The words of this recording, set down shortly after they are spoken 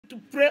to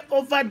pray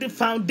over the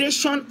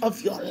foundation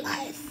of your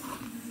life.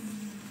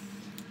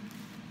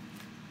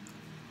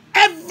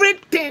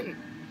 Everything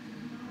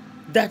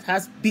that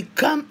has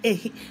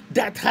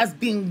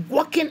been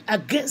working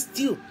against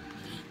you,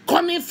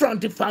 coming from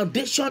the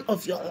foundation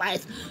of your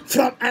life,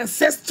 from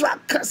ancestral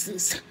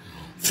curses,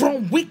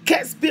 from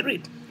wicked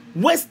spirit,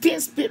 wasting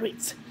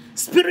spirits,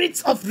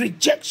 spirits of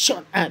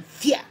rejection and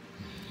fear,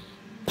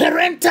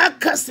 parental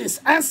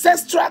curses,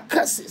 ancestral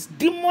curses,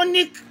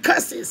 demonic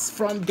curses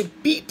from the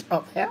pit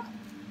of hell.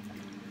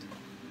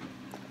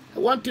 I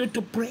want you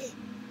to pray.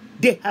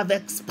 They have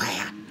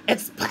expired.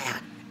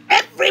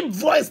 Every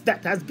voice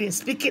that has been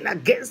speaking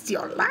against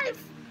your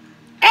life,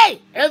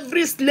 hey,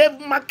 every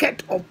slave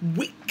market of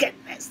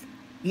wickedness,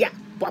 yeah,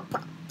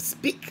 Papa,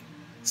 speak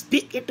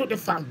into the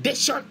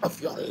foundation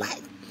of your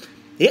life.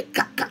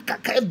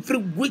 Every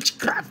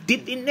witchcraft,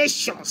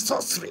 divination,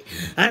 sorcery,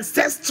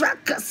 ancestral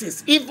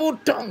curses, evil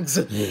tongues,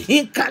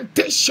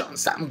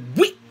 incantations, and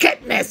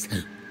wickedness,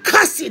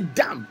 curse it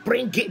down,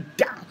 bring it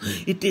down.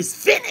 It is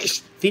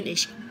finished.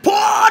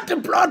 Pour the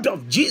blood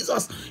of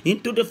Jesus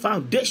into the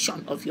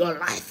foundation of your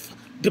life.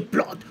 The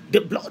blood.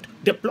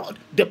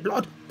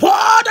 Pour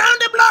down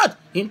the blood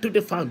into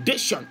the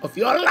foundation of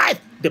your life.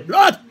 The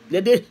blood,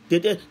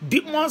 the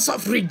demons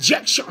of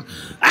rejection,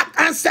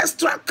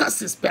 ancestral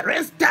curses,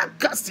 parental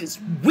curses,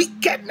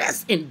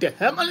 wickedness in the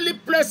heavenly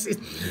places,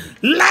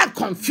 lack,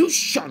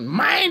 confusion,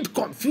 mind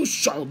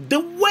confusion, the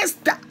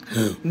westers,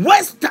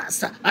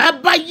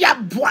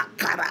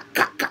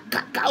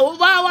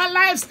 over our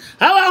lives,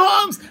 our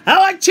homes,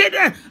 our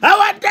children,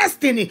 our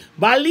destiny.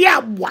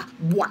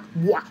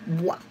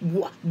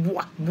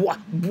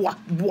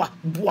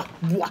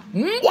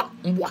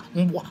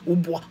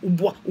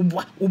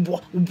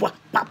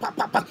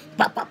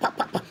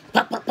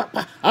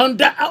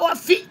 Under our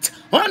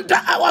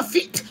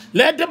feet,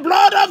 let the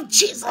blood of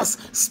Jesus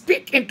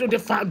speak into the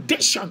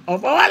foundation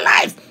of our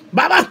lives.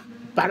 Baba,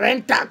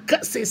 parental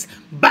curses,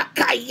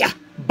 bakaya,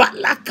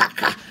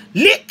 balakaka,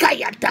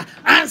 likayata,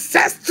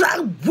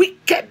 ancestral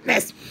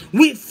wickedness.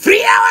 We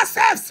free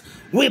ourselves.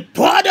 We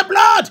pour the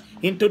blood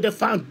into the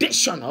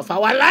foundation of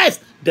our lives.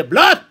 The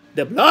blood,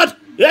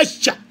 yes,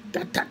 ta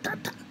ta ta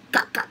ta,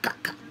 ka ka ka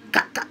ka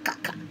ka ka ka ka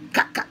ka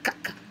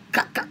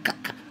ka ka ka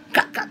ka.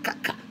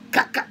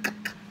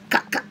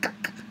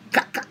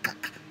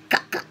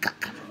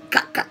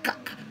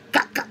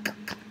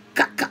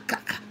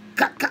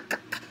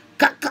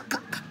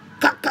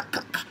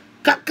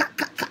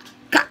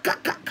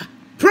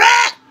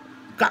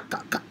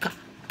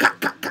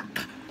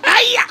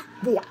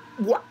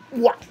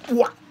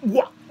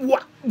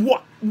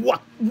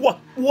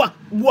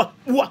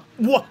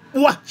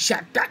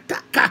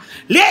 Shatataka,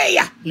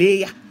 Leah.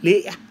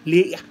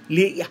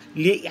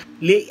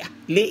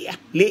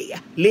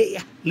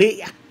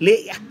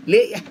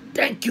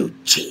 Thank you,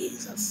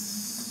 Jesus.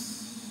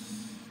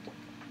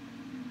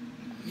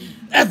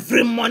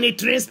 Every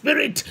monitoring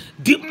spirit,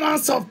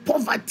 demons of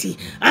poverty,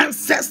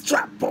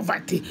 ancestral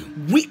poverty,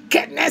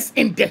 wickedness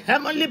in the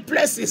heavenly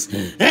places,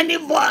 any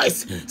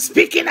voice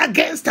speaking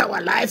against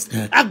our lives,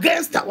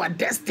 against our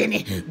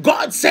destiny,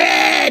 God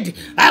said,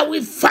 I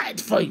will fight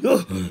for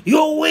you.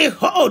 You will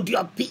hold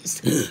your peace.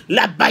 Those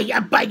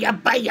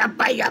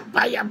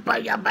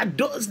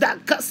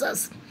that curse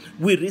us,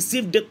 we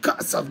receive the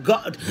curse of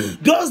God.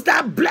 Those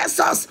that bless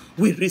us,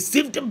 we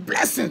receive the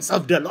blessings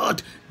of the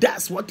Lord.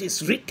 That's what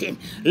is written.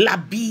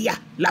 Labia,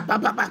 la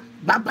baba,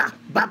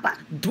 baba,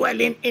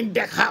 dwelling in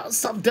the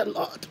house of the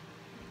Lord.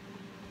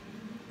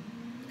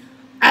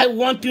 I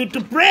want you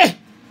to pray.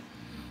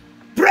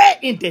 Pray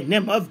in the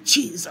name of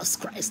Jesus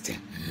Christ.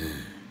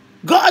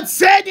 God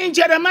said in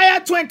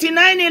Jeremiah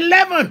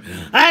 29:11,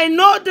 I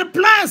know the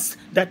plans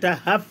that I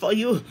have for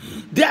you.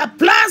 They are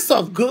plans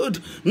of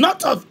good,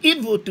 not of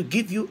evil, to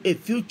give you a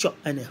future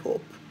and a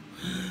hope.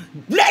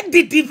 Let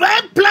the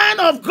divine plan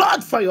of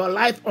God for your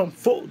life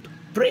unfold.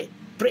 Pray.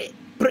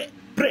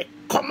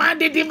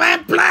 Command the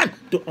divine plan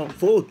to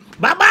unfold.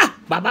 Baba.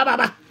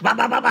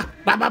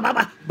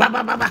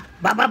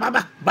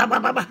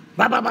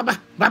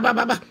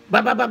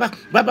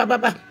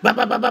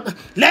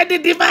 Let the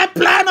divine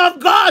plan of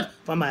God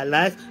for my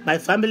life, my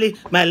family,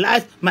 my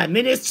life, my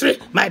ministry,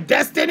 my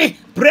destiny.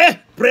 Pray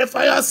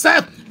for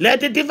yourself. Let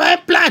the divine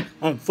plan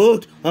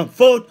unfold.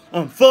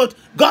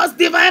 God's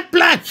divine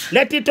plan,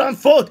 let it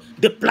unfold.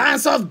 The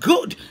plans of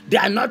good, they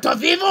are not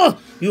of evil.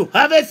 You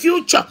have a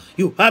future.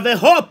 You have a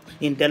hope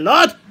in the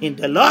Lord.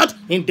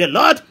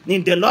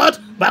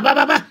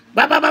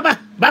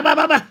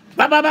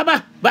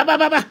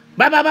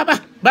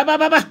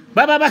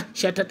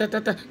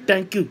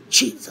 Thank you,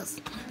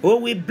 Jesus. Oh,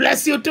 we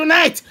bless you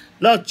tonight,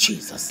 Lord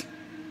Jesus.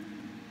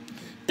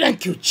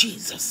 Thank you,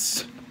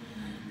 Jesus.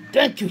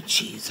 Thank you,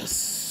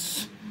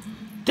 Jesus.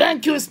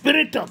 Thank you,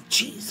 Spirit of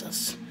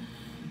Jesus.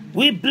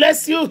 We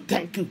bless you.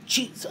 Thank you,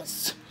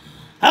 Jesus.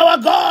 Our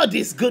God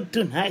is good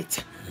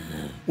tonight.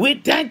 We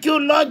thank you,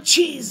 Lord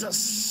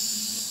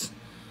Jesus.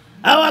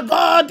 Our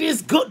God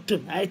is good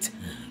tonight.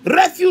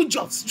 Refuge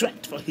of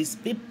strength for his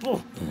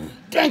people.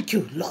 Thank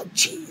you, Lord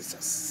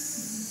Jesus.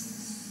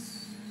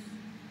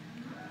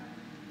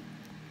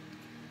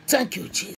 Thank you, Jesus.